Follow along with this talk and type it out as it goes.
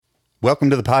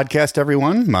Welcome to the podcast,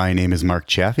 everyone. My name is Mark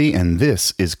Chaffee, and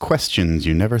this is Questions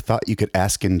You Never Thought You Could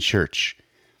Ask in Church.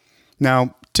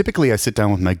 Now, typically I sit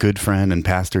down with my good friend and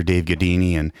pastor Dave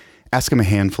Gadini and ask him a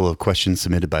handful of questions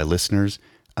submitted by listeners,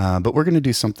 but we're going to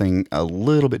do something a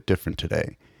little bit different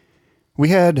today. We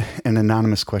had an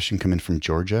anonymous question come in from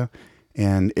Georgia,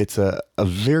 and it's a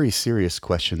very serious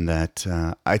question that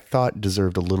I thought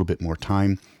deserved a little bit more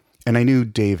time, and I knew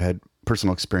Dave had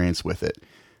personal experience with it.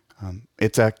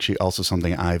 It's actually also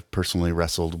something I've personally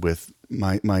wrestled with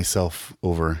myself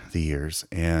over the years,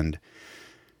 and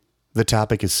the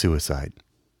topic is suicide.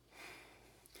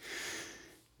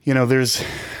 You know, there's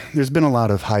been a lot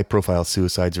of high-profile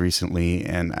suicides recently,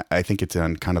 and I think it's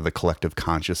on kind of the collective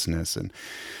consciousness, and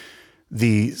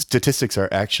the statistics are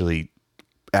actually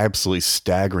absolutely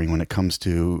staggering when it comes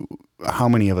to how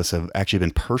many of us have actually been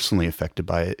personally affected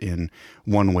by it in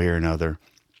one way or another.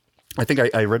 I think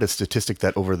I read a statistic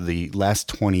that over the last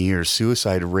 20 years,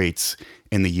 suicide rates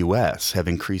in the U.S. have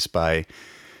increased by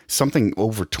something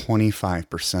over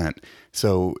 25%.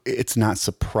 So it's not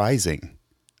surprising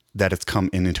that it's come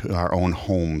into our own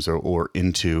homes or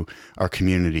into our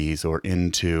communities or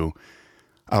into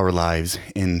our lives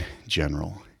in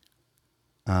general.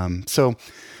 So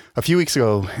a few weeks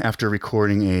ago, after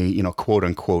recording a, quote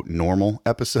unquote normal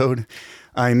episode,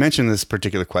 I mentioned this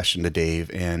particular question to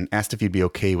Dave and asked if he'd be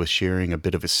okay with sharing a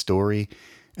bit of his story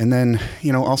and then,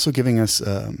 also giving us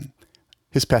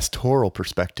his pastoral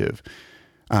perspective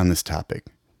on this topic.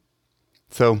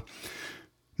 So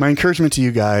my encouragement to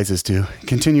you guys is to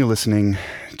continue listening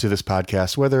to this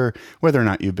podcast, whether or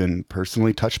not you've been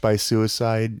personally touched by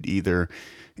suicide, either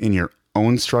in your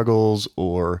own struggles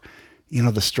or,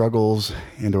 the struggles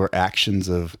and or actions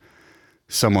of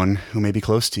someone who may be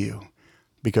close to you.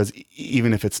 Because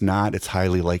even if it's not, it's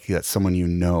highly likely that someone you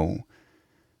know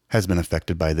has been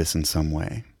affected by this in some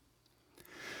way.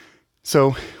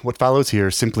 So what follows here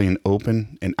is simply an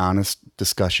open and honest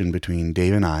discussion between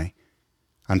Dave and I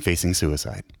on facing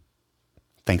suicide.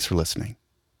 Thanks for listening.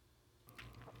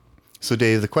 So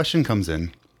Dave, the question comes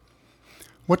in,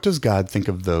 what does God think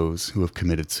of those who have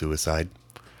committed suicide?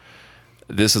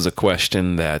 This is a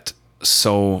question that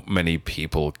so many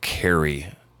people carry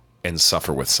and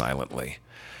suffer with silently.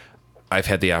 I've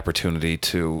had the opportunity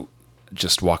to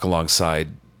just walk alongside.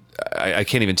 I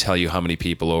can't even tell you how many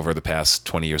people over the past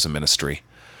 20 years of ministry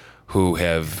who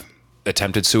have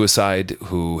attempted suicide,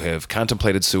 who have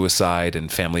contemplated suicide, and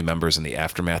family members in the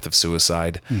aftermath of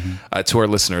suicide. Mm-hmm. To our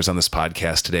listeners on this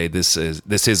podcast today, this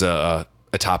is a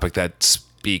topic that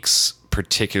speaks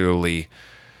particularly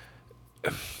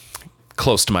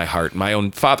close to my heart. My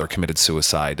own father committed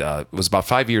suicide. It was about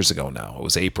 5 years ago now. It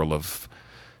was April of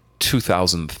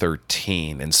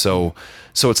 2013. And so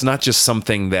it's not just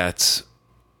something that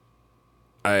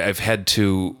I've had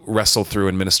to wrestle through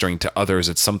in ministering to others.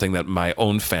 It's something that my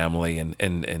own family and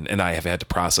I have had to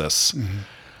process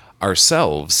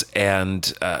ourselves.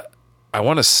 And I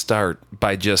want to start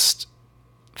by just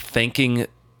thanking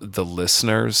the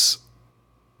listeners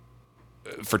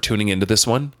for tuning into this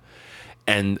one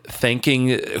and thanking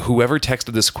whoever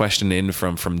texted this question in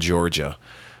from Georgia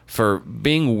for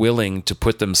being willing to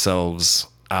put themselves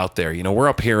out there. We're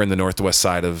up here in the northwest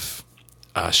side of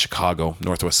Chicago,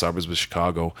 northwest suburbs of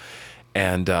Chicago,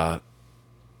 and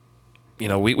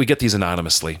we get these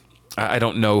anonymously. I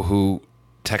don't know who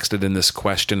texted in this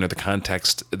question or the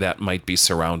context that might be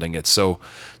surrounding it. So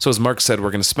as Mark said,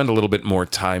 we're going to spend a little bit more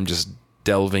time just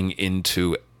delving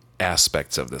into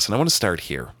aspects of this, and I want to start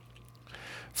here.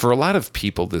 For a lot of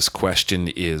people, this question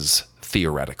is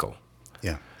theoretical.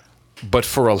 Yeah. But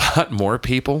for a lot more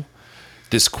people,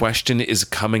 this question is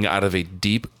coming out of a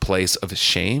deep place of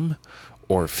shame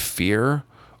or fear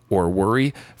or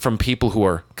worry from people who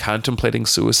are contemplating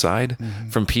suicide,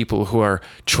 from people who are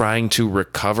trying to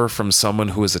recover from someone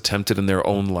who has attempted in their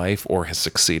own life or has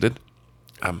succeeded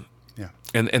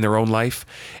in their own life,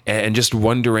 and just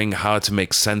wondering how to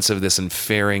make sense of this and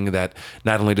fearing that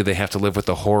not only do they have to live with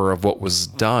the horror of what was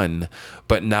done,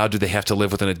 but now do they have to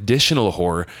live with an additional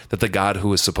horror that the God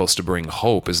who is supposed to bring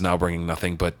hope is now bringing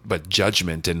nothing but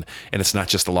judgment, and it's not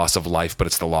just the loss of life, but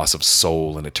it's the loss of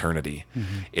soul and eternity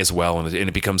as well, and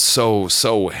it becomes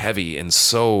so heavy and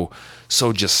so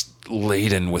just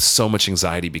laden with so much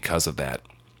anxiety because of that.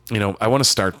 I want to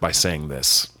start by saying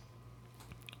this.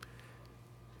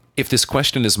 If this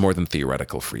question is more than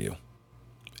theoretical for you,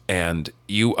 and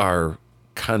you are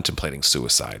contemplating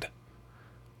suicide,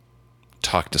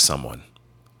 talk to someone.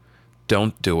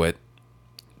 Don't do it.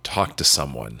 Talk to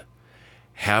someone.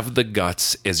 Have the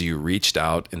guts as you reached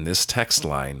out in this text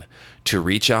line to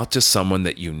reach out to someone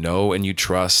that you know and you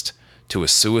trust, to a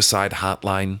suicide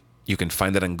hotline, You can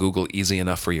find that on Google easy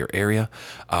enough for your area,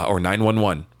 or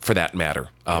 911 for that matter,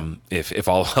 if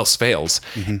all else fails.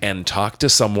 And talk to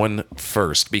someone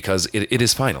first, because it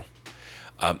is final.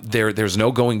 There's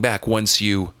no going back once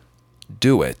you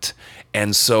do it.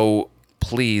 And so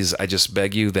please, I just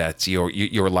beg you that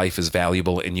your life is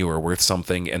valuable and you are worth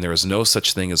something, and there is no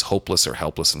such thing as hopeless or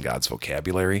helpless in God's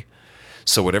vocabulary.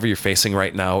 So whatever you're facing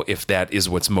right now, if that is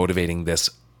what's motivating this,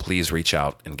 please reach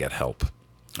out and get help.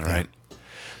 All right.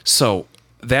 So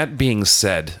that being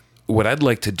said, what I'd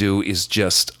like to do is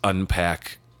just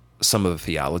unpack some of the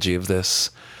theology of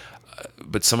this,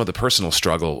 but some of the personal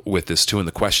struggle with this too, and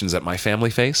the questions that my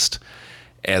family faced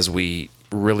as we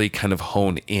really kind of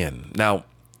hone in. Now,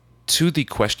 to the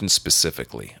question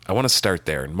specifically, I want to start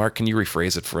there. And Mark, can you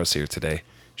rephrase it for us here today?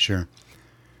 Sure.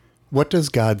 What does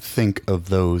God think of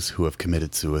those who have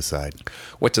committed suicide?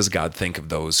 What does God think of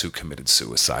those who committed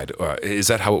suicide? Is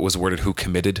that how it was worded? Who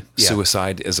committed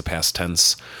suicide as a past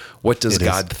tense? What does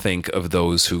God think of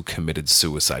those who committed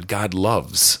suicide? God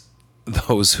loves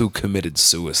those who committed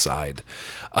suicide.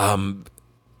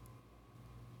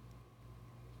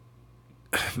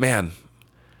 Man,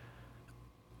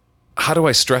 how do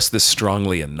I stress this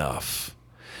strongly enough?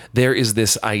 There is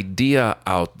this idea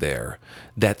out there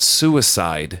that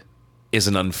suicide is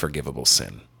an unforgivable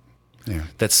sin. Yeah.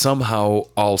 That somehow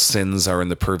all sins are in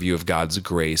the purview of God's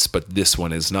grace, but this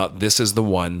one is not. This is the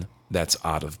one that's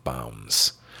out of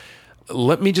bounds.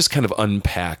 Let me just kind of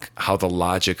unpack how the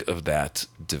logic of that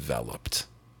developed.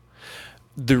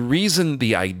 The reason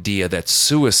the idea that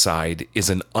suicide is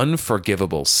an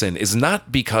unforgivable sin is not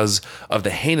because of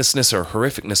the heinousness or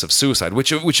horrificness of suicide,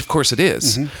 which of course it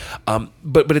is,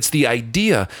 but it's the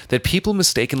idea that people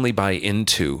mistakenly buy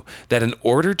into that in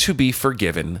order to be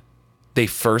forgiven, they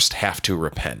first have to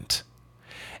repent.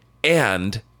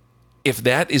 And if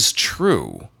that is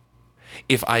true,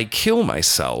 if I kill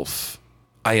myself,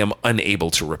 I am unable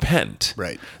to repent.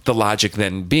 Right. The logic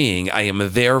then being, I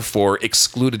am therefore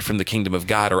excluded from the kingdom of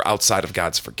God or outside of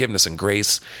God's forgiveness and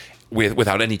grace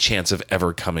without any chance of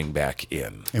ever coming back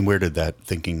in. And where did that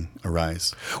thinking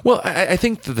arise? Well, I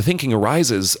think that the thinking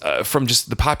arises from just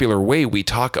the popular way we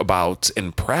talk about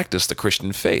and practice the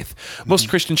Christian faith. Most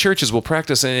Christian churches will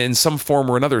practice in some form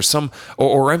or another,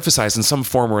 or emphasize in some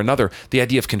form or another the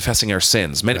idea of confessing our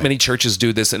sins. Many churches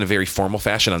do this in a very formal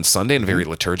fashion on Sunday, in a very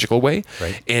liturgical way.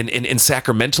 Right. And in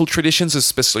sacramental traditions,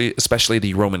 especially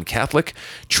the Roman Catholic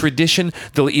tradition,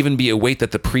 there'll even be a weight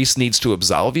that the priest needs to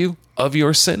absolve you of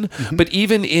your sin. But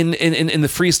even in the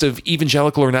freest of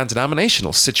evangelical or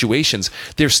non-denominational situations,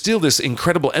 there's still this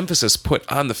incredible emphasis put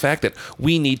on the fact that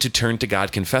we need to turn to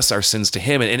God, confess our sins to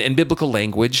Him. And biblical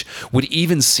language would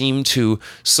even seem to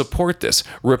support this.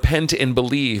 Repent and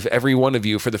believe, every one of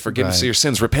you, for the forgiveness of your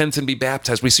sins. Repent and be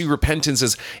baptized. We see repentance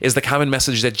as the common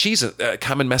message that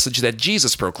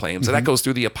Jesus proclaims. And that goes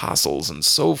through the apostles and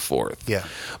so forth. Yeah.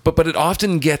 But it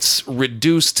often gets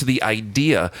reduced to the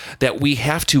idea that we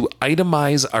have to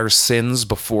itemize our sins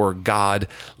before God,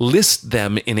 list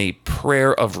them in a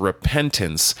prayer of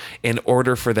repentance in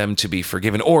order for them to be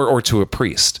forgiven, or to a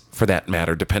priest, for that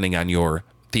matter, depending on your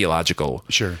theological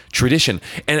tradition.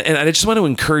 And I just want to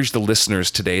encourage the listeners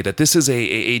today that this is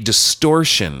a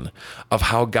distortion of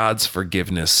how God's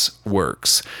forgiveness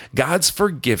works. God's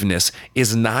forgiveness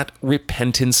is not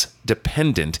repentance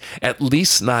dependent, at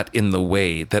least not in the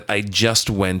way that I just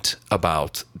went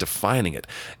about defining it.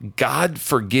 God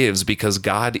forgives because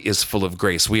God is full of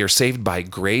grace. We are saved by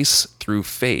grace through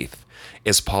faith,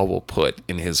 as Paul will put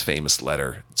in his famous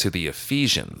letter to the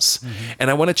Ephesians. And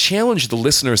I want to challenge the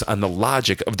listeners on the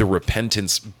logic of the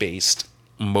repentance-based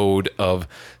mode of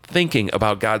thinking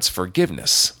about God's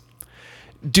forgiveness.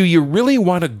 Do you really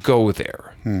want to go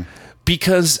there?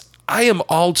 Because I am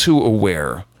all too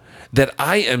aware that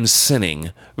I am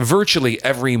sinning virtually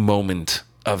every moment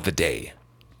of the day.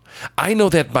 I know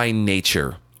that by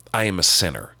nature I am a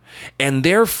sinner, and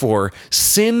therefore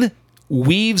sin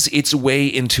weaves its way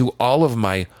into all of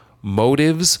my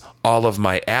motives, all of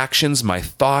my actions, my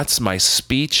thoughts, my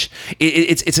speech.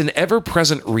 It's an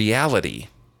ever-present reality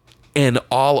in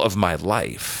all of my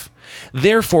life.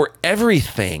 Therefore,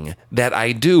 everything that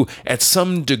I do at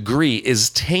some degree is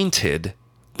tainted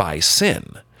by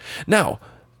sin. Now,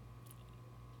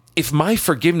 if my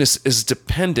forgiveness is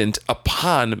dependent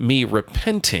upon me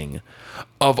repenting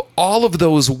of all of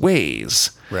those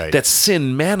ways that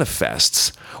sin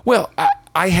manifests, well,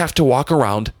 I have to walk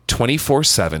around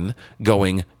 24/7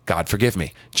 going, God forgive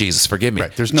me, Jesus forgive me.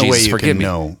 There's no way you can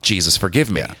know. Jesus forgive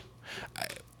me.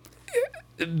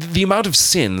 the amount of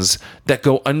sins that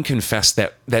go unconfessed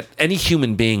that any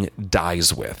human being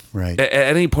dies with Right. at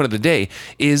any point of the day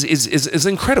is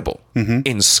incredible Mm-hmm.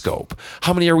 in scope.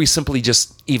 How many are we simply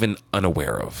just even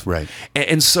unaware of? Right.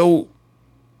 And so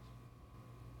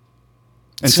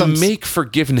And to make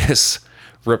forgiveness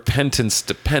repentance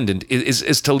dependent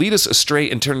is to lead us astray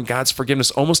and turn God's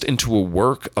forgiveness almost into a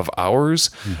work of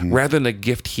ours rather than a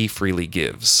gift he freely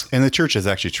gives. And the church has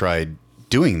actually tried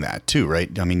doing that too,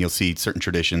 right? I mean, you'll see certain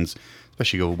traditions,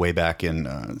 especially go way back in,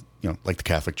 like the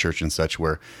Catholic Church and such,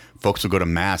 where folks will go to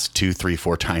mass 2, 3,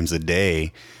 4 times a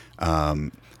day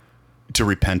to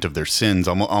repent of their sins,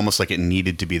 almost like it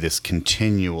needed to be this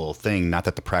continual thing. Not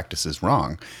that the practice is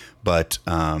wrong, but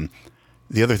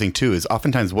the other thing too is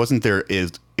oftentimes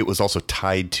it was also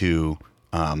tied to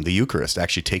the Eucharist,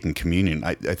 actually taking communion.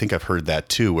 I think I've heard that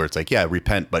too, where it's like, yeah,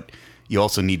 repent, but you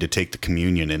also need to take the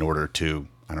communion in order to,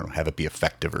 I don't know, have it be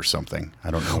effective or something.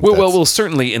 I don't know. Well,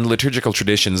 certainly in liturgical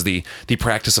traditions, the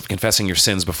practice of confessing your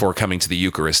sins before coming to the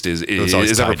Eucharist is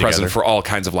always ever tied present together. for all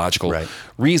kinds of logical Right.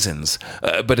 reasons.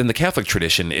 But in the Catholic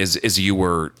tradition, as you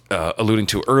were alluding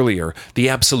to earlier, the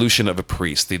absolution of a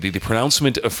priest, the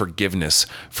pronouncement of forgiveness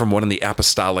from one in the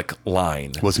apostolic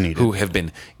line Was needed. who have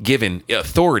been given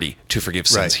authority to forgive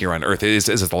sins Right. here on earth, as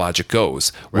the logic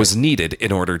goes, was needed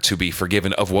in order to be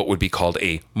forgiven of what would be called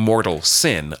a mortal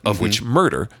sin, of which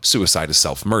murder, suicide is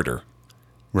self-murder,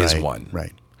 is one.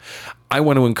 Right. I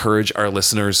want to encourage our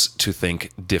listeners to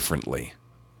think differently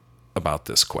about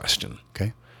this question.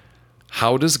 Okay.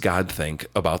 How does God think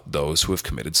about those who have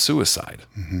committed suicide?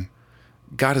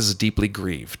 God is deeply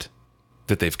grieved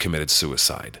that they've committed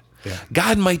suicide. Yeah.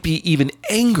 God might be even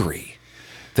angry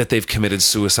that they've committed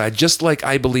suicide, just like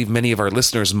I believe many of our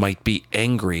listeners might be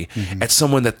angry at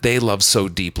someone that they love so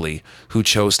deeply who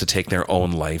chose to take their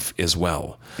own life as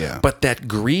well. Yeah. But that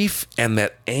grief and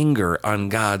that anger on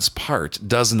God's part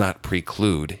does not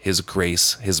preclude his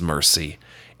grace, his mercy,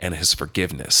 and his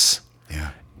forgiveness.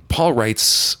 Yeah. Paul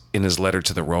writes in his letter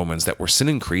to the Romans that where sin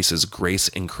increases, grace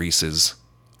increases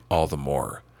all the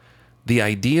more. The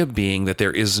idea being that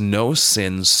there is no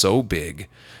sin so big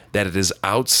that it is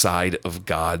outside of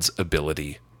God's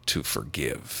ability to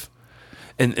forgive.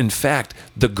 And in fact,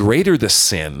 the greater the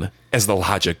sin, as the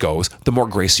logic goes, the more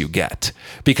grace you get,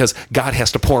 because God has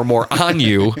to pour more on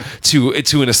you to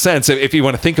in a sense, if you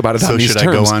want to think about it So on these should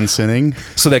terms, I go on sinning?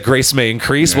 so that grace may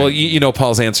increase. Well, you know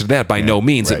Paul's answer to that. By no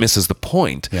means, right. it misses the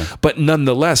point. Yeah. But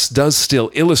nonetheless, does still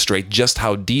illustrate just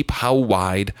how deep, how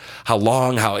wide, how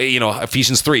long, how,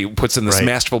 Ephesians 3 puts in this Right.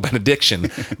 masterful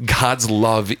benediction, God's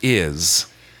love is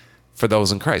for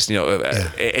those in Christ.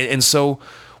 And so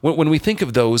when we think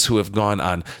of those who have gone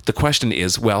on, the question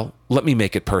is, well, let me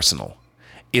make it personal.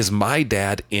 Is my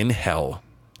dad in hell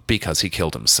because he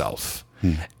killed himself?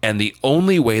 And the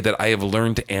only way that I have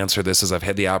learned to answer this, as I've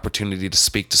had the opportunity to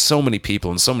speak to so many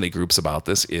people in so many groups about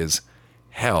this, is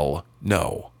hell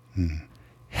no.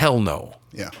 Hell no.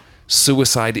 Yeah.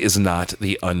 Suicide is not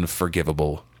the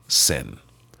unforgivable sin.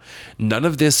 None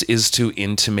of this is to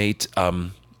intimate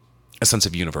a sense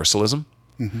of universalism.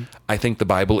 I think the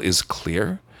Bible is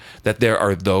clear that there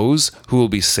are those who will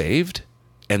be saved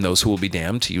and those who will be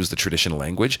damned, to use the traditional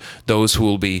language, those who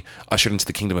will be ushered into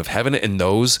the kingdom of heaven, and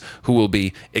those who will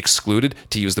be excluded,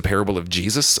 to use the parable of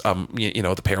Jesus,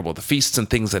 the parable of the feasts and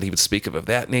things that he would speak of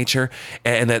that nature,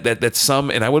 and that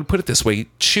some, and I would put it this way,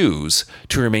 choose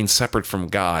to remain separate from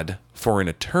God for an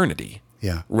eternity,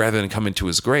 Yeah. rather than come into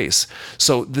his grace.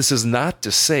 So this is not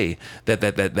to say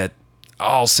that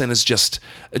all sin is just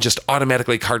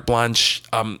automatically carte blanche,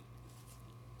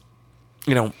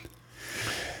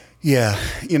 Yeah.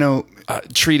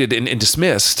 treated and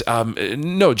dismissed.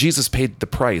 No, Jesus paid the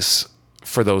price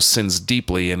for those sins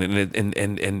deeply,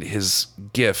 and his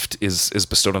gift is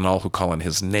bestowed on all who call on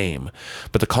his name.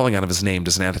 But the calling on of his name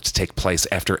does not have to take place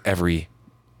after every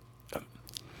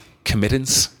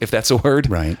committance, if that's a word.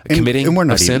 Right. Committing and we're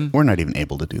not a sin. we're not even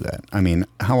able to do that. I mean,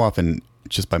 how often,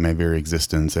 just by my very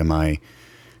existence, am I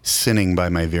sinning by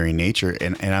my very nature,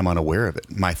 and I'm unaware of it?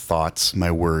 My thoughts,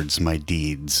 my words, my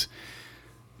deeds.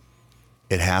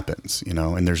 It happens,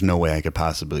 and there's no way I could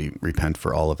possibly repent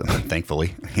for all of them,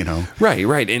 thankfully,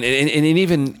 Right. And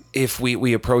even if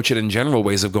we approach it in general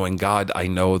ways of going, God, I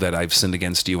know that I've sinned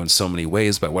against you in so many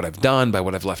ways, by what I've done, by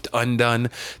what I've left undone,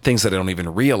 things that I don't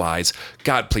even realize.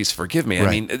 God, please forgive me. Right.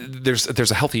 I mean,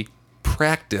 there's a healthy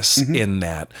practice in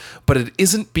that, but it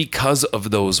isn't because of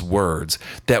those words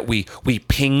that we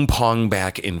ping pong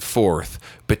back and forth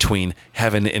between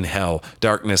heaven and hell,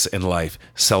 darkness and life,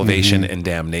 salvation and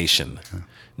damnation.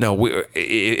 No,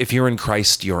 if you're in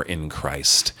Christ, you're in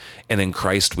Christ. And in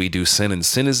Christ, we do sin, and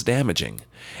sin is damaging.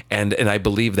 And I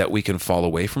believe that we can fall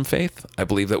away from faith. I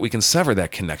believe that we can sever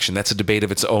that connection. That's a debate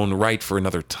of its own right for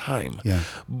another time. Yeah.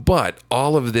 But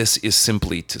all of this is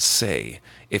simply to say,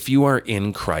 if you are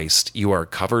in Christ, you are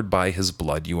covered by his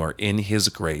blood, you are in his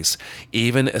grace.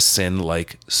 Even a sin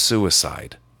like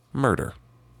suicide, murder,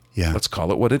 Yeah. let's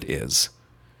call it what it is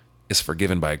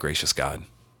forgiven by a gracious God.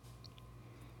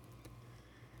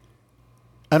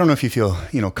 I don't know if you feel,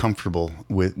 comfortable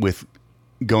with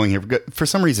going here. For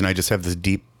some reason, I just have this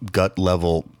deep gut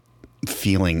level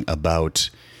feeling about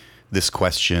this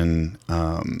question.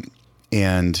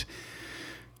 And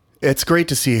it's great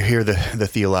to hear the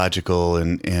theological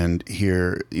and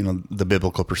hear, the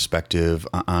biblical perspective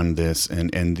on this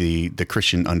and the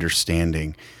Christian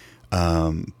understanding.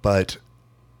 But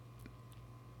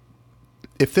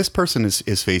if this person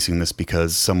is facing this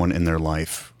because someone in their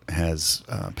life has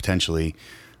potentially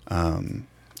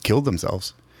killed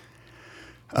themselves,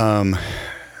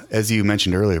 as you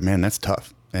mentioned earlier, man, that's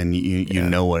tough, and you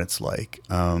know what it's like.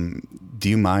 Do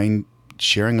you mind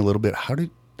sharing a little bit? How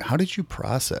did you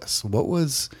process what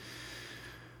was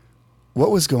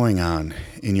going on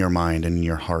in your mind and in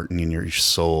your heart and in your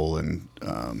soul, and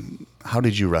how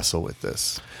did you wrestle with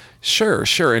this? Sure.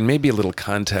 And maybe a little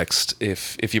context,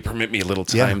 if you permit me a little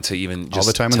time to even just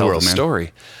all the time tell in the world, the man.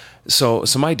 story. So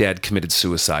my dad committed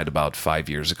suicide about 5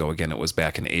 years ago. Again, it was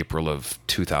back in April of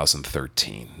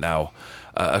 2013. Now,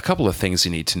 a couple of things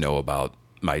you need to know about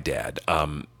my dad.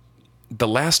 The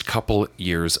last couple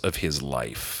years of his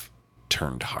life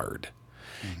turned hard.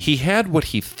 Mm-hmm. He had what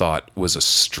he thought was a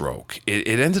stroke.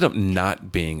 It ended up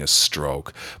not being a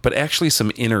stroke, but actually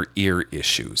some inner ear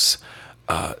issues.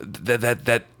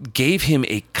 That gave him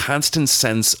a constant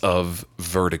sense of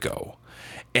vertigo,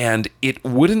 and it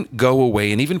wouldn't go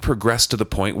away, and even progressed to the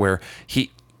point where he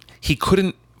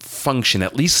couldn't function,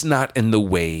 at least not in the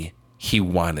way he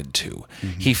wanted to.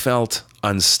 Mm-hmm. He felt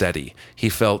unsteady. He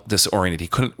felt disoriented. He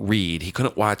couldn't read. He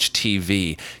couldn't watch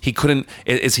TV. He couldn't,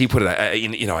 as he put it,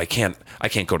 I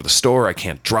can't go to the store. I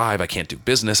can't drive. I can't do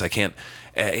business. I can't,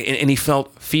 and he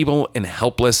felt feeble and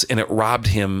helpless, and it robbed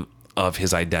him of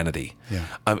his identity. Yeah.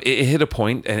 It hit a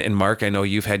point, and Mark, I know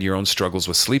you've had your own struggles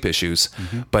with sleep issues,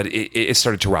 mm-hmm. but it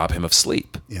started to rob him of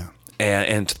sleep. Yeah.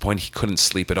 And to the point he couldn't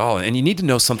sleep at all. And you need to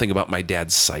know something about my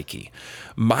dad's psyche.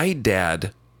 My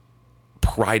dad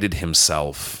prided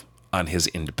himself on his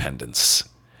independence.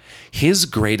 His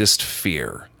greatest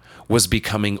fear was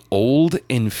becoming old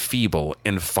and feeble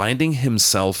and finding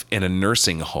himself in a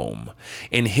nursing home,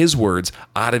 in his words,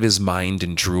 out of his mind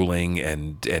and drooling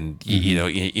and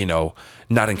mm-hmm.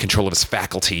 Not in control of his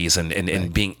faculties and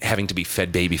right. having to be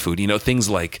fed baby food, things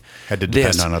like had to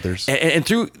depend on others. And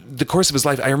through the course of his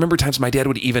life, I remember times my dad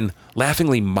would even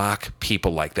laughingly mock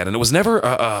people like that. And it was never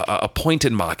a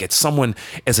pointed mock at someone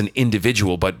as an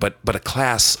individual, but a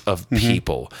class of mm-hmm.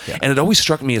 people. Yeah. And it always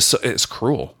struck me as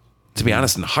cruel, to be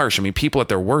honest, and harsh. I mean, people at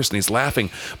their worst, and he's laughing.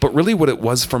 But really what it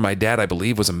was for my dad, I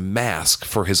believe, was a mask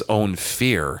for his own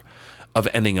fear of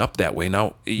ending up that way. Now,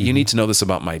 mm-hmm. you need to know this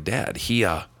about my dad.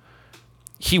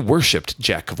 He worshipped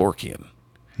Jack Kevorkian.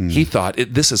 He thought,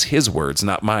 this is his words,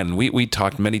 not mine. And we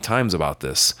talked many times about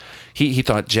this. He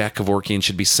thought Jack Kevorkian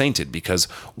should be sainted, because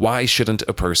why shouldn't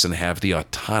a person have the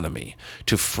autonomy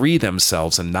to free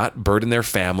themselves and not burden their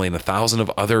family and 1,000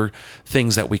 of other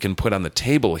things that we can put on the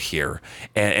table here,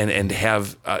 and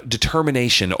have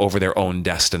determination over their own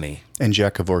destiny? And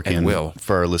Jack Kevorkian,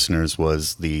 for our listeners,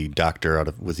 was the doctor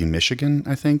was he Michigan,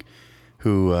 I think,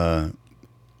 who...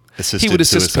 he would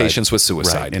assist patients with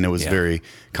suicide. Right, and it was very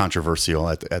controversial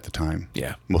at the time.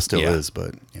 Yeah. Well, still is,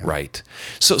 but... Yeah. Right.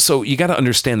 So you got to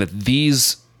understand that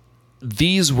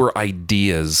these were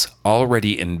ideas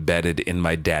already embedded in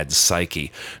my dad's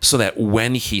psyche, so that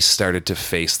when he started to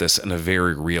face this in a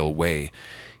very real way,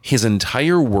 his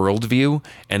entire worldview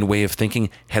and way of thinking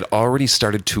had already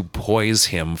started to poise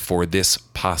him for this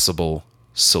possible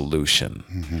solution.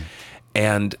 Mm-hmm.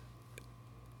 And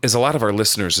as a lot of our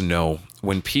listeners know,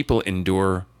 when people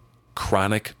endure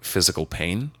chronic physical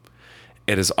pain,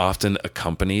 it is often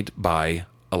accompanied by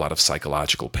a lot of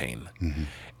psychological pain. Mm-hmm.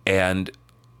 And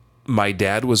my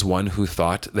dad was one who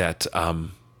thought that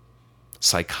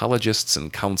psychologists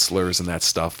and counselors and that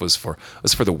stuff was for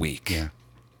the weak. Yeah.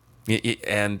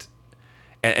 And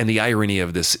the irony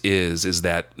of this is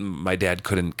that my dad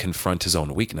couldn't confront his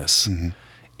own weakness mm-hmm.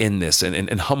 in this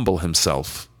and humble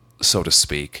himself, so to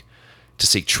speak, to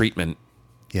seek treatment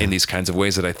in these kinds of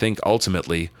ways that I think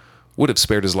ultimately would have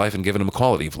spared his life and given him a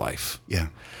quality of life. Yeah.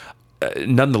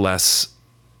 Nonetheless,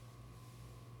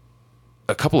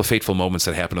 a couple of fateful moments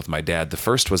that happened with my dad. The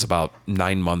first was about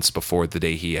 9 months before the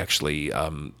day he actually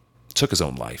took his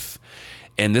own life.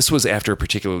 And this was after a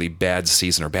particularly bad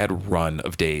season or bad run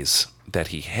of days that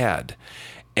he had.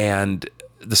 And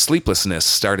the sleeplessness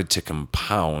started to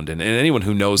compound. And anyone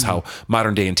who knows how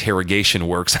modern day interrogation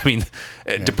works, I mean,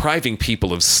 depriving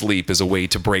people of sleep is a way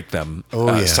to break them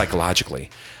psychologically.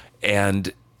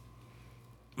 And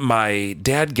my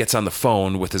dad gets on the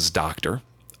phone with his doctor,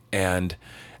 and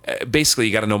basically,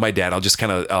 you got to know my dad. I'll just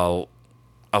kind of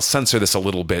I'll censor this a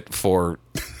little bit for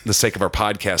the sake of our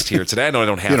podcast here today. I know I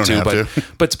don't have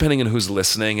but depending on who's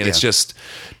listening, and it's just,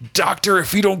 doctor,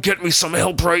 if you don't get me some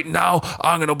help right now,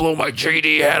 I'm going to blow my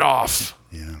JD head off.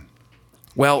 Yeah.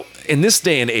 Well, in this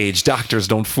day and age, doctors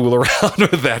don't fool around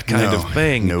with that kind of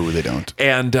thing. No, they don't.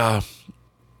 And the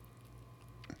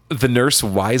nurse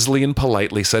wisely and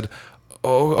politely said,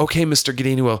 "Oh, okay, Mr.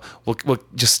 Gadini, we'll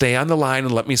just stay on the line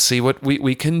and let me see what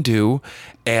we can do,"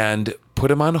 and put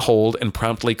him on hold and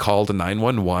promptly called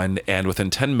 911. And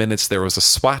within 10 minutes, there was a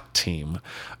SWAT team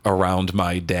around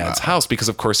my dad's house because,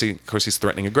 of course, he's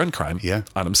threatening a gun crime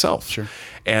on himself. Sure.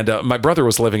 And my brother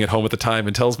was living at home at the time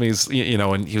and tells me,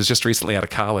 and he was just recently out of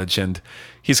college, and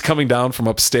he's coming down from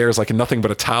upstairs like nothing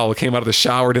but a towel, came out of the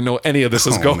shower, didn't know any of this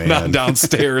is going on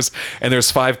downstairs. And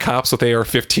there's 5 cops with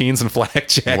AR-15s and flak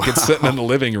jackets sitting in the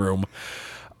living room.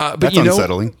 But that's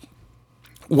unsettling.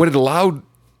 What it allowed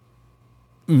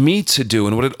me to do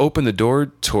and what it opened the door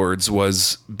towards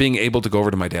was being able to go over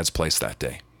to my dad's place that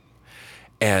day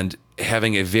and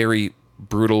having a very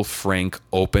brutal, frank,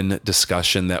 open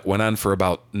discussion that went on for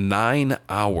about 9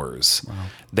 hours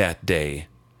that day.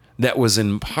 That was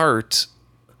in part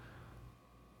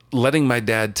letting my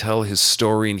dad tell his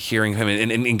story and hearing him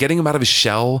and getting him out of his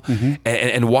shell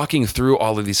and walking through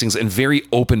all of these things in very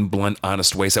open, blunt,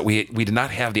 honest ways that we did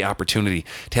not have the opportunity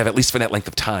to have, at least for that length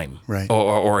of time,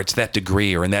 or to that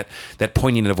degree, or in that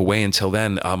poignant of a way until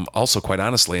then. Also, quite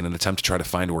honestly, in an attempt to try to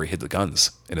find where he hid the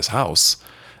guns in his house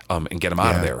and get him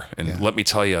out of there. And let me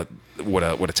tell you what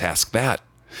a task that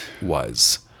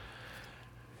was.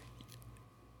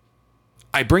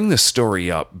 I bring this story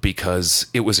up because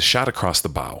it was a shot across the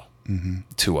bow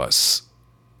to us.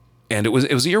 And it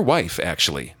was your wife,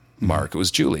 actually, Mark. It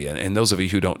was Julie. And those of you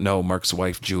who don't know, Mark's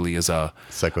wife, Julie, is a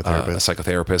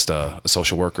psychotherapist, a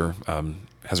social worker,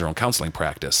 has her own counseling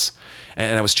practice.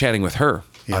 And I was chatting with her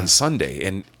on Sunday,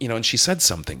 and and she said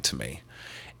something to me.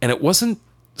 And it wasn't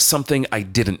something I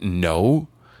didn't know,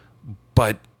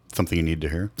 but something you need to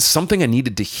hear. Something I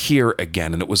needed to hear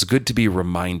again, and it was good to be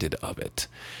reminded of it.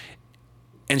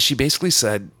 And she basically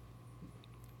said,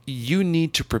 you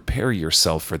need to prepare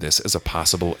yourself for this as a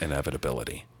possible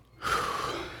inevitability.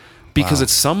 Because at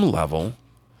some level,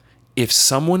 if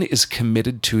someone is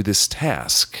committed to this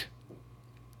task,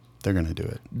 they're going to do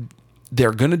it.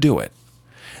 They're going to do it.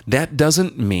 That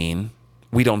doesn't mean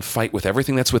we don't fight with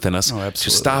everything that's within us to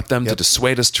stop them, to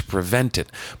dissuade us, to prevent it.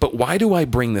 But why do I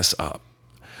bring this up?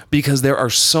 Because there are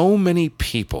so many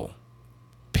people,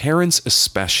 parents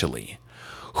especially,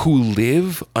 who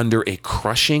live under a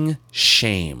crushing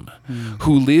shame,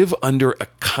 who live under a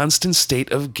constant state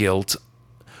of guilt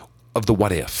of the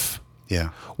what if. Yeah.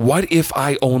 What if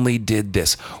I only did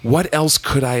this? What else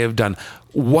could I have done?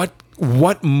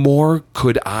 What more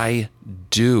could I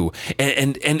do?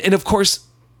 And of course,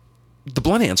 the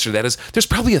blunt answer to that is there's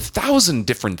probably 1,000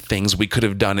 different things we could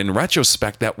have done in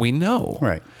retrospect that we know.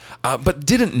 Right. But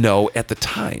didn't know at the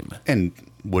time. And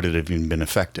would it have even been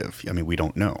effective? I mean, we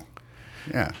don't know.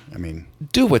 Yeah, I mean...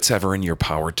 Do what's ever in your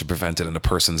power to prevent it in a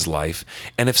person's life.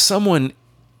 And if someone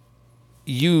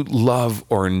you love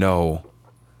or know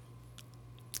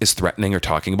is threatening or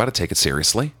talking about it, take it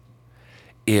seriously.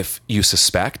 If you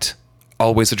suspect,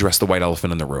 always address the white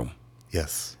elephant in the room.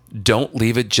 Yes. Don't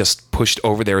leave it just pushed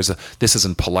over there as this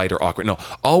isn't polite or awkward. No,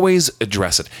 always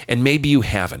address it. And maybe you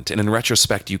haven't. And in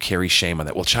retrospect, you carry shame on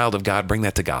that. Well, child of God, bring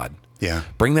that to God. Yeah.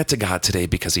 Bring that to God today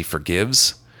because he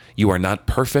forgives. You are not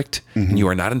perfect, and you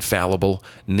are not infallible.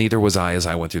 Neither was I as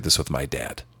I went through this with my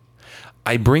dad.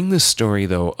 I bring this story,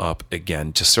 though, up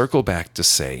again to circle back to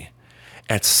say,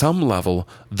 at some level,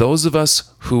 those of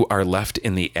us who are left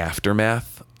in the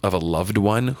aftermath of a loved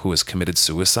one who has committed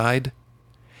suicide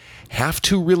have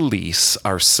to release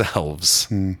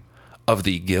ourselves of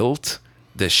the guilt,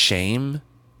 the shame,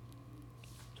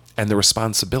 and the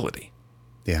responsibility.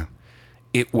 Yeah.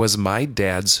 It was my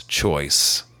dad's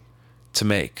choice to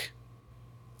make.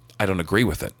 I don't agree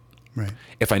with it. Right.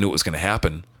 If I knew it was going to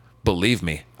happen, believe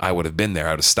me, I would have been there.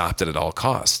 I would have stopped it at all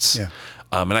costs. Yeah.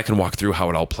 And I can walk through how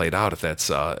it all played out if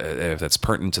that's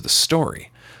pertinent to the story.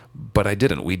 But I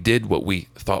didn't. We did what we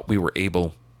thought we were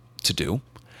able to do,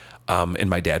 and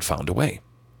my dad found a way.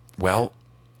 Well,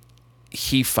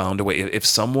 he found a way. If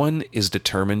someone is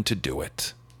determined to do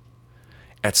it,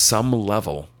 at some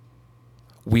level,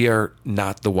 we are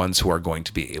not the ones who are going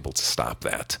to be able to stop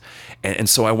that. And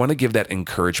so I want to give that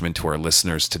encouragement to our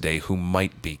listeners today who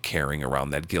might be carrying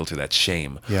around that guilt or that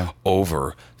shame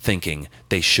over thinking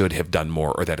they should have done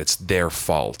more or that it's their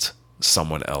fault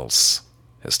someone else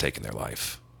has taken their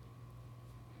life.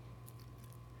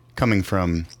 Coming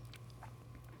from,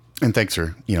 and thanks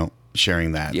for,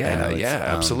 sharing that. Yeah,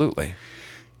 absolutely.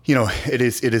 It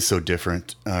is so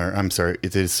different. I'm sorry,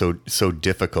 it is so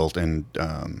difficult and,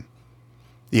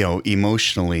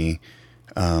 emotionally,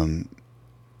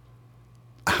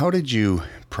 how did you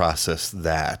process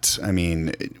that? I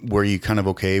mean, were you kind of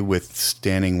okay with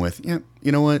standing with,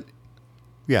 you know what?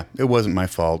 Yeah, it wasn't my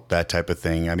fault, that type of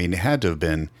thing. I mean, it had to have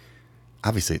been,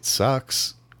 obviously it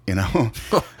sucks, and,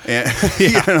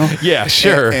 Yeah,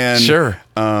 sure. Sure.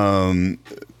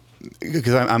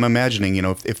 Because I'm imagining,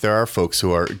 if there are folks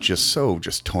who are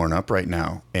just torn up right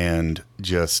now and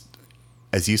just,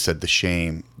 as you said, the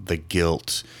shame, the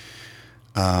guilt,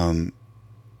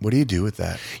 what do you do with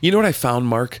that? You know what I found,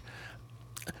 Mark?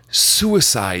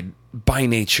 Suicide by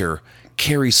nature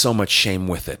carries so much shame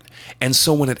with it. And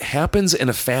so when it happens in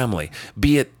a family,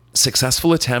 be it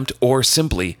successful attempt or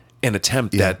simply an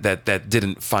attempt that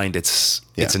didn't find its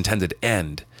intended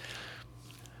end,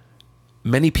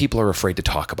 many people are afraid to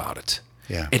talk about it.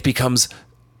 Yeah. It becomes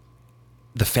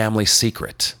the family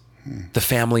secret, the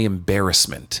family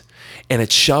embarrassment, and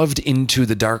it's shoved into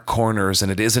the dark corners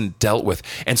and it isn't dealt with.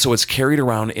 And so it's carried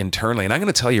around internally. And I'm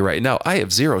going to tell you right now, I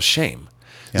have zero shame,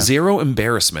 zero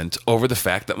embarrassment over the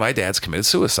fact that my dad's committed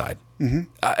suicide. Mm-hmm.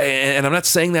 And I'm not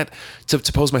saying that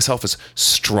to pose myself as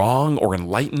strong or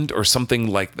enlightened or something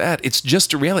like that. It's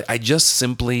just a reality. I just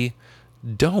simply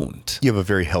don't. You have a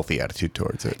very healthy attitude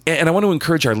towards it. And I want to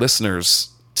encourage our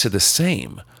listeners to the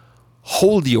same.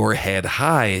 Hold your head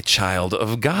high, child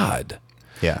of God.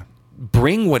 Yeah.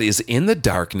 Bring what is in the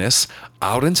darkness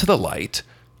out into the light.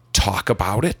 Talk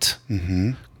about it.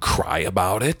 Mm-hmm. Cry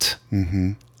about it.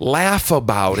 Mm-hmm. Laugh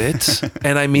about it.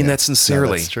 And I mean that sincerely.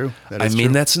 No, that's true. I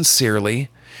mean that sincerely.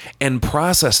 And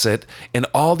process it in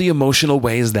all the emotional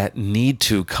ways that need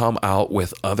to come out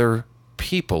with other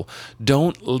people.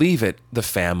 Don't leave it the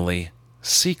family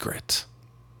secret.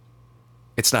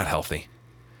 It's not healthy.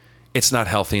 It's not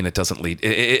healthy, and it doesn't lead.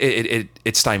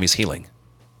 It stymies healing.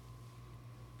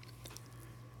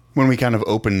 When we kind of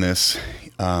open this,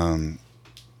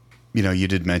 you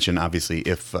did mention, obviously,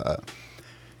 if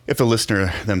the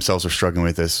listener themselves are struggling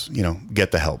with this,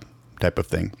 get the help type of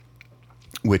thing,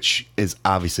 which is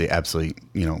obviously absolutely,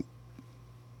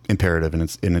 imperative,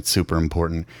 and it's super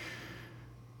important.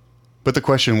 But the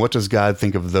question, what does God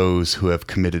think of those who have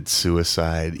committed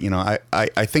suicide?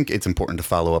 I think it's important to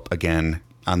follow up again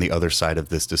on the other side of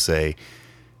this to say,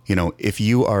 if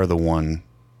you are the one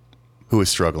who is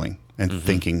struggling and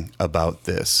thinking about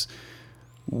this,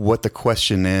 what the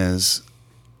question is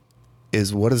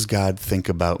what does God think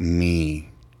about me?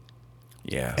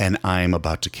 Yeah. And I'm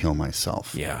about to kill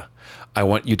myself. Yeah. I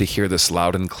want you to hear this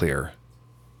loud and clear.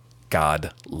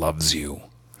 God loves you.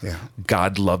 Yeah.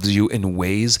 God loves you in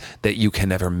ways that you can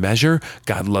never measure.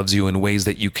 God loves you in ways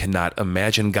that you cannot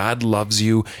imagine. God loves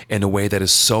you in a way that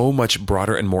is so much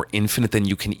broader and more infinite than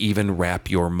you can even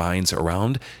wrap your minds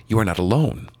around. You are not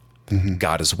alone. Mm-hmm.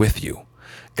 God is with you.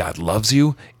 God loves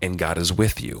you, and God is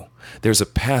with you. There's a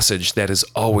passage that has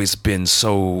always been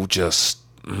so just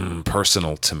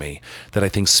personal to me that I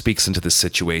think speaks into this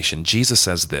situation. Jesus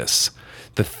says this: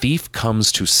 "The thief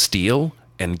comes to steal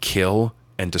and kill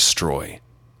and destroy.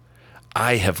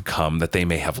 I have come that they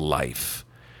may have life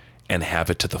and have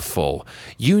it to the full."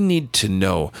 You need to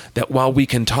know that while we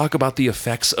can talk about the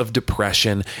effects of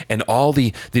depression and all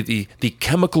the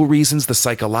chemical reasons, the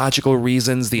psychological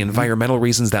reasons, the environmental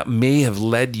reasons that may have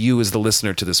led you as the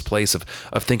listener to this place of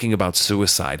thinking about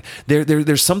suicide,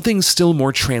 there's something still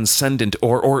more transcendent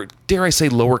or dare I say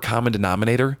lower common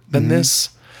denominator than this.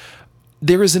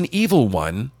 There is an evil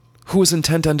one who is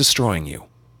intent on destroying you.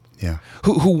 Yeah.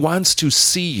 Who wants to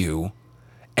see you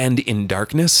end in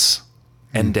darkness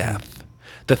and death.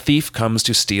 The thief comes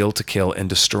to steal, to kill, and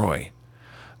destroy.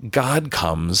 God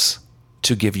comes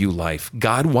to give you life.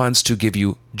 God wants to give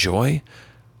you joy,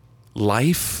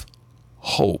 life,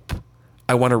 hope.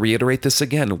 I want to reiterate this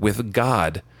again. With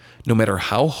God, no matter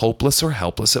how hopeless or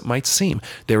helpless it might seem,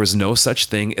 there is no such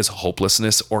thing as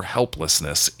hopelessness or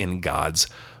helplessness in God's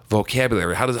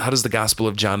vocabulary. How does the Gospel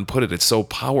of John put it? It's so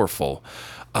powerful.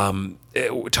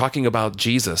 Talking about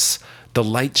Jesus, the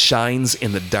light shines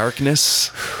in the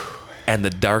darkness, and the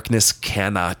darkness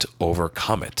cannot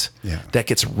overcome it. Yeah. That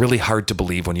gets really hard to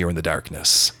believe when you're in the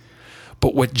darkness.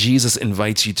 But what Jesus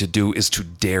invites you to do is to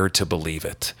dare to believe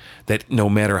it. That no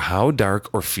matter how dark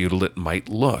or futile it might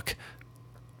look,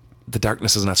 the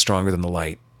darkness is not stronger than the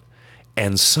light.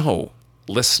 And so,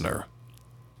 listener,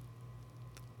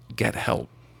 get help.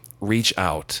 Reach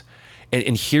out.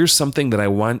 And here's something that I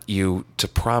want you to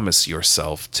promise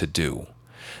yourself to do.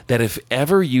 That if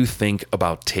ever you think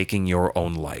about taking your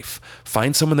own life,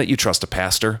 find someone that you trust. A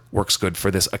pastor works good for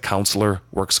this. A counselor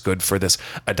works good for this.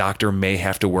 A doctor may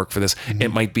have to work for this. Mm-hmm.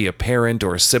 It might be a parent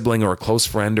or a sibling or a close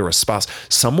friend or a spouse.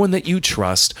 Someone that you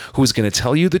trust who is going to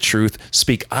tell you the truth,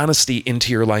 speak honesty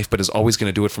into your life, but is always going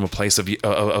to do it from a place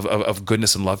of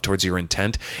goodness and love towards your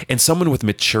intent. And someone with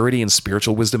maturity and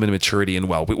spiritual wisdom and maturity and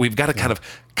we've got to kind of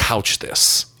couch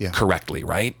this correctly,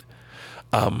 right?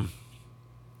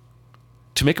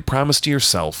 To make a promise to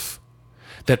yourself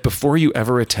that before you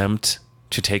ever attempt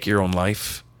to take your own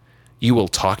life, you will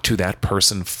talk to that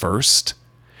person first.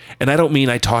 And I don't mean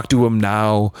I talk to him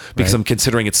now because I'm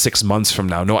considering it 6 months from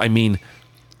now. No, I mean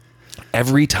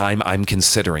every time I'm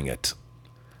considering it,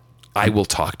 I will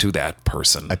talk to that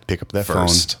person. I pick up that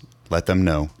first. phone, let them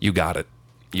know. You got it.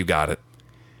 You got it.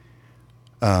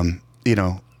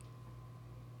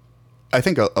 I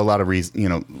think a lot of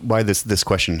reasons, why this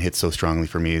question hits so strongly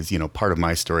for me is, part of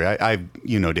my story.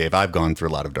 Dave, I've gone through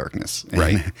a lot of darkness,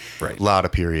 right. A lot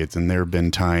of periods. And there have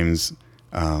been times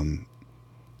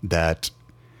that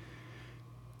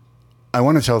I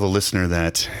want to tell the listener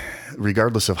that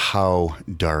regardless of how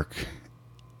dark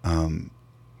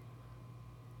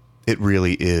it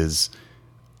really is,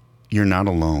 you're not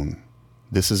alone.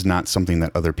 This is not something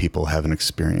that other people haven't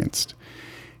experienced.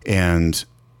 And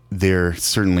there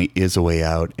certainly is a way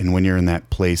out. And when you're in that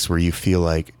place where you feel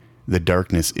like the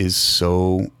darkness is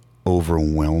so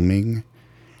overwhelming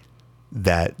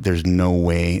that there's no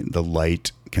way the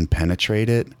light can penetrate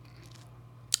it,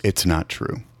 it's not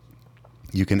true.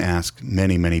 You can ask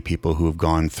many, many people who have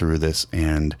gone through this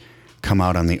and come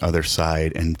out on the other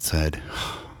side and said,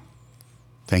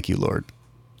 thank you, Lord,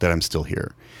 that I'm still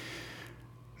here.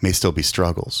 May still be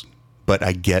struggles, but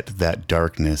I get that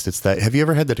darkness. It's that, have you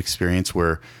ever had that experience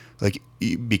where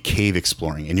you be cave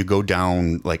exploring and you go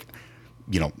down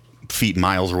feet,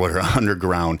 miles or whatever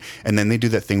underground, and then they do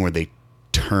that thing where they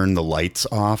turn the lights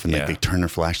off and they turn their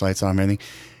flashlights on and everything,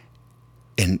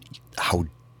 and how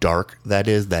dark that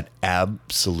is, that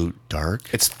absolute dark.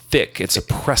 It's thick. It's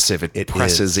oppressive. It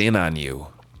presses in on you.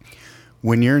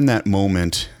 When you're in that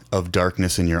moment of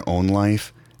darkness in your own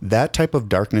life, that type of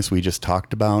darkness we just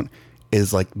talked about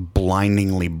is like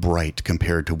blindingly bright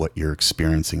compared to what you're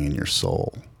experiencing in your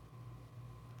soul.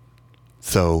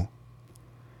 So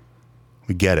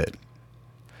we get it.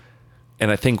 And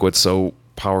I think what's so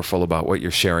powerful about what you're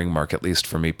sharing, Mark, at least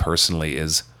for me personally,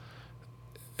 is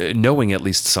knowing at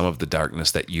least some of the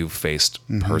darkness that you've faced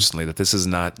personally, that this is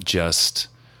not just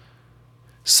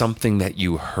something that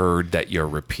you heard that you're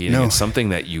repeating. No. It's something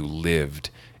that you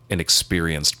lived and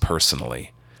experienced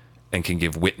personally and can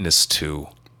give witness to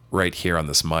right here on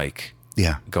this mic.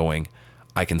 Yeah. Going,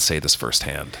 I can say this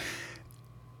firsthand.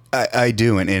 I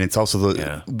do. And it's also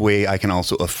the way I can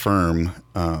also affirm,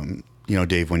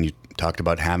 Dave, when you talked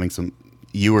about having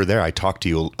you were there. I talked to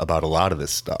you about a lot of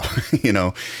this stuff,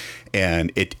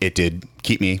 and it did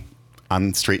keep me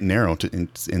on straight and narrow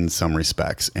in some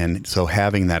respects. And so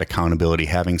having that accountability,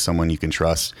 having someone you can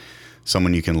trust,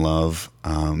 someone you can love.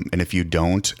 And if you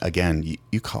don't, again,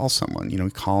 you call someone,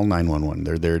 call 911.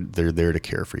 They're there to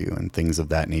care for you and things of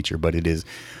that nature. But it is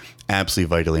absolutely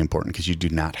vitally important because you do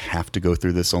not have to go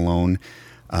through this alone,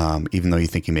 even though you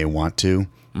think you may want to,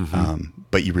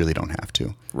 but you really don't have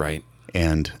to. Right.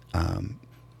 And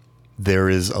there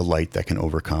is a light that can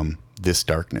overcome this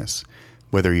darkness,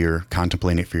 whether you're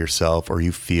contemplating it for yourself or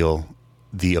you feel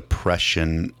the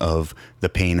oppression of the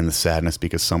pain and the sadness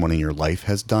because someone in your life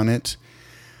has done it.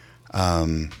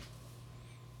 You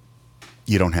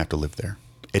don't have to live there.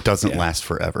 It doesn't last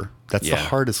forever. That's the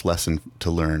hardest lesson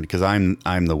to learn because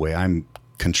I'm the way I'm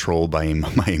controlled by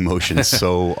my emotions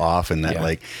so often that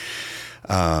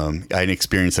I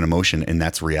experience an emotion and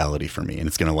that's reality for me and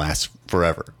it's going to last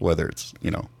forever, whether it's,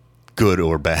 good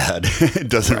or bad. It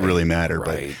doesn't really matter,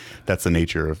 but that's the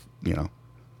nature of,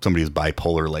 somebody who's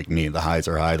bipolar like me. The highs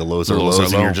are high, the lows are lows,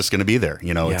 and you're just going to be there.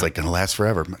 It's like going to last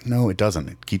forever. No, it doesn't.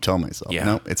 I keep telling myself,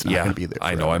 no, it's not going to be there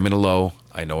forever. I know I'm in a low.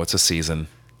 I know it's a season.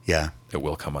 Yeah. It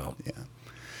will come out. Yeah.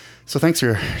 So thanks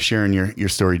for sharing your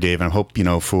story, Dave. And I hope,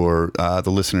 for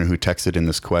the listener who texted in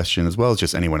this question, as well as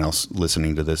just anyone else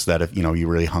listening to this, that if, you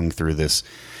really hung through this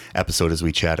episode as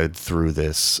we chatted through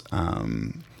this,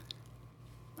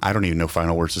 I don't even know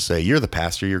final words to say. You're the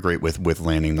pastor. You're great with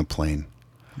landing the plane.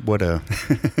 What a...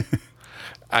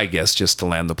 I guess just to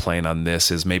land the plane on this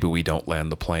is maybe we don't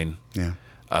land the plane. Yeah.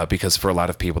 Because for a lot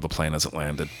of people, the plane hasn't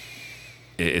landed.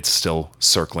 It's still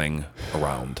circling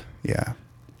around. Yeah.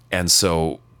 And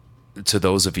so to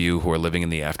those of you who are living in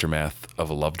the aftermath of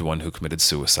a loved one who committed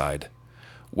suicide,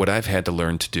 what I've had to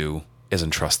learn to do is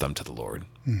entrust them to the Lord.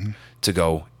 Mm-hmm. To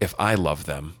go, if I love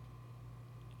them,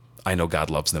 I know God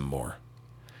loves them more.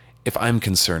 If I'm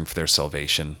concerned for their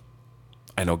salvation,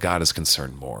 I know God is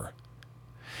concerned more.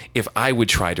 If I would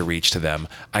try to reach to them,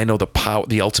 I know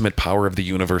the ultimate power of the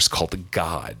universe called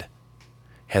God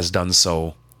has done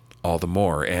so all the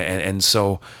more. And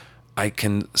so I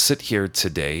can sit here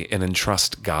today and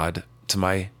entrust God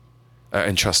to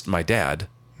entrust my dad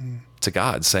to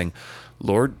God, saying,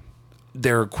 Lord,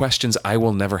 there are questions I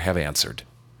will never have answered,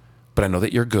 but I know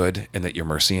that you're good and that your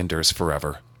mercy endures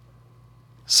forever.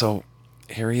 So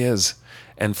here he is.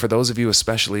 And for those of you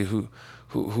especially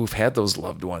who've had those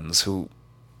loved ones who,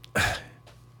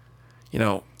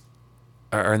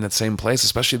 are in that same place,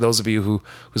 especially those of you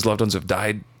whose loved ones have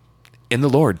died in the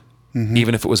Lord,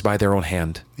 even if it was by their own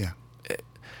hand. Yeah.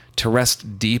 To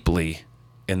rest deeply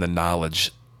in the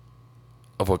knowledge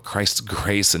of what Christ's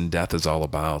grace and death is all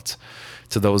about.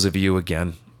 To those of you,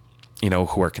 again,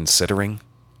 who are considering,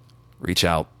 reach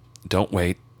out. Don't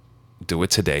wait. Do it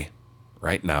today,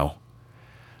 right now.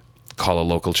 Call a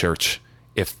local church.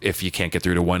 If you can't get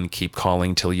through to one, keep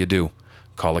calling till you do.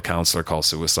 Call a counselor, call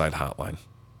suicide hotline.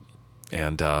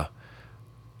 And I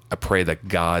pray that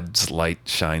God's light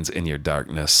shines in your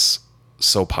darkness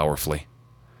so powerfully,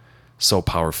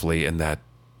 and that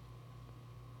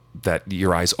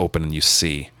your eyes open and you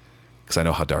see, because I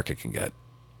know how dark it can get.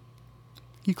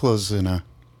 You close in a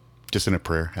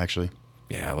prayer, actually.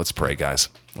 Yeah, let's pray, guys.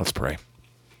 Let's pray.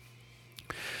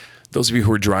 Those of you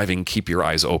who are driving, keep your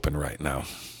eyes open right now.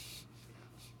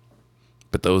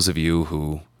 But those of you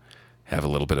who have a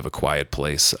little bit of a quiet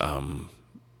place,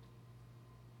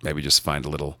 maybe just find a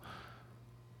little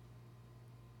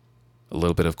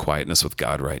bit of quietness with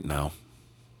God right now.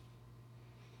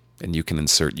 And you can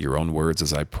insert your own words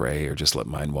as I pray, or just let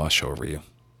mine wash over you.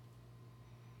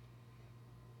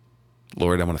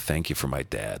 Lord, I want to thank you for my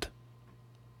dad.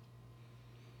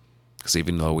 Because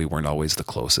even though we weren't always the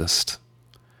closest,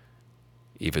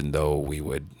 even though we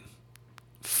would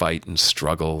fight and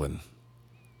struggle and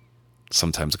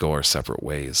sometimes go our separate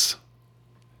ways,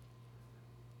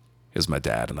 he was my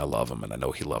dad, and I love him, and I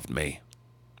know he loved me.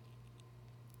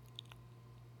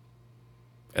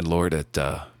 And Lord, at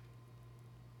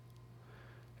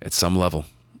some level,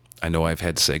 I know I've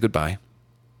had to say goodbye,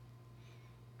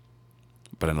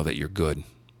 but I know that you're good,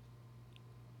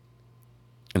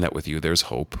 and that with you there's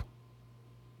hope,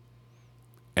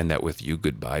 and that with you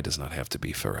goodbye does not have to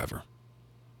be forever.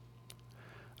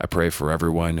 I pray for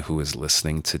everyone who is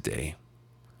listening today,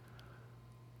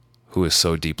 who is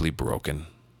so deeply broken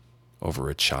over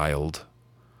a child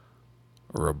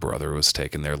or a brother who has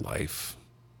taken their life,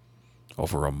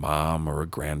 over a mom or a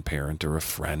grandparent or a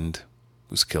friend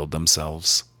who's killed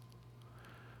themselves,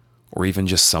 or even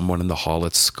just someone in the hall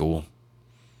at school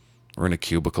or in a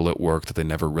cubicle at work that they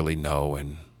never really know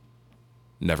and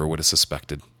never would have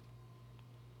suspected.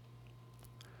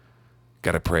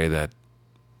 God, I pray that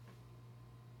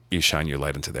you shine your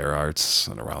light into their hearts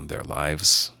and around their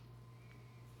lives.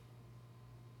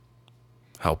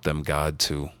 Help them, God,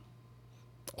 to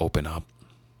open up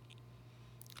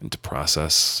and to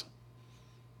process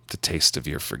the taste of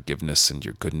your forgiveness and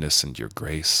your goodness and your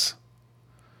grace,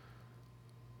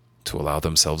 to allow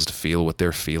themselves to feel what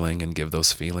they're feeling and give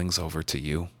those feelings over to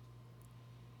you,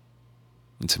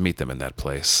 and to meet them in that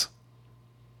place.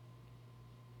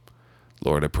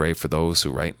 Lord, I pray for those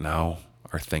who right now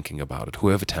are thinking about it, who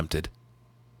have attempted,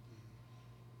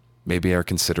 maybe are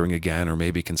considering again, or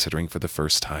maybe considering for the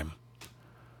first time,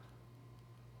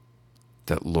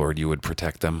 that, Lord, you would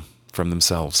protect them from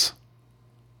themselves,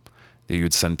 that you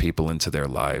would send people into their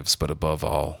lives, but above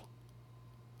all,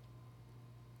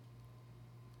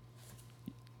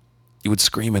 you would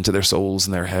scream into their souls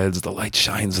and their heads, the light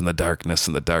shines in the darkness,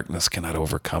 and the darkness cannot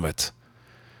overcome it.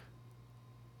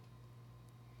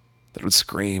 That would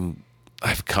scream,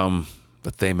 I've come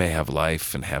that they may have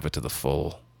life and have it to the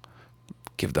full.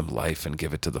 Give them life and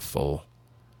give it to the full.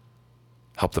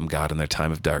 Help them, God, in their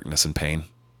time of darkness and pain.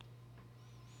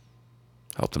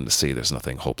 Help them to see there's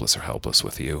nothing hopeless or helpless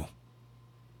with you.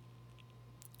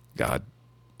 God,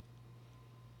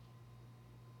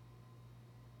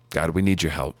 we need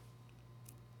your help.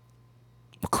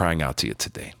 We're crying out to you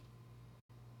today.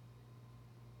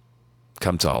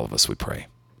 Come to all of us, we pray.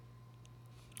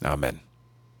 Amen.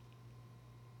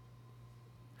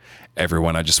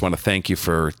 Everyone, I just want to thank you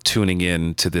for tuning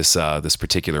in to this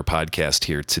particular podcast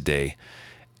here today.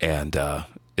 And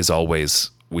as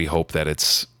always, we hope that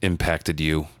it's impacted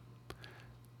you,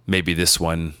 maybe this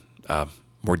one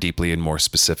more deeply and more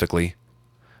specifically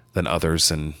than others,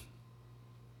 and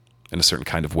in a certain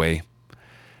kind of way.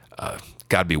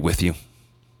 God be with you.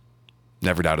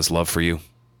 Never doubt his love for you.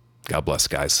 God bless,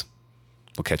 guys.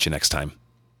 We'll catch you next time.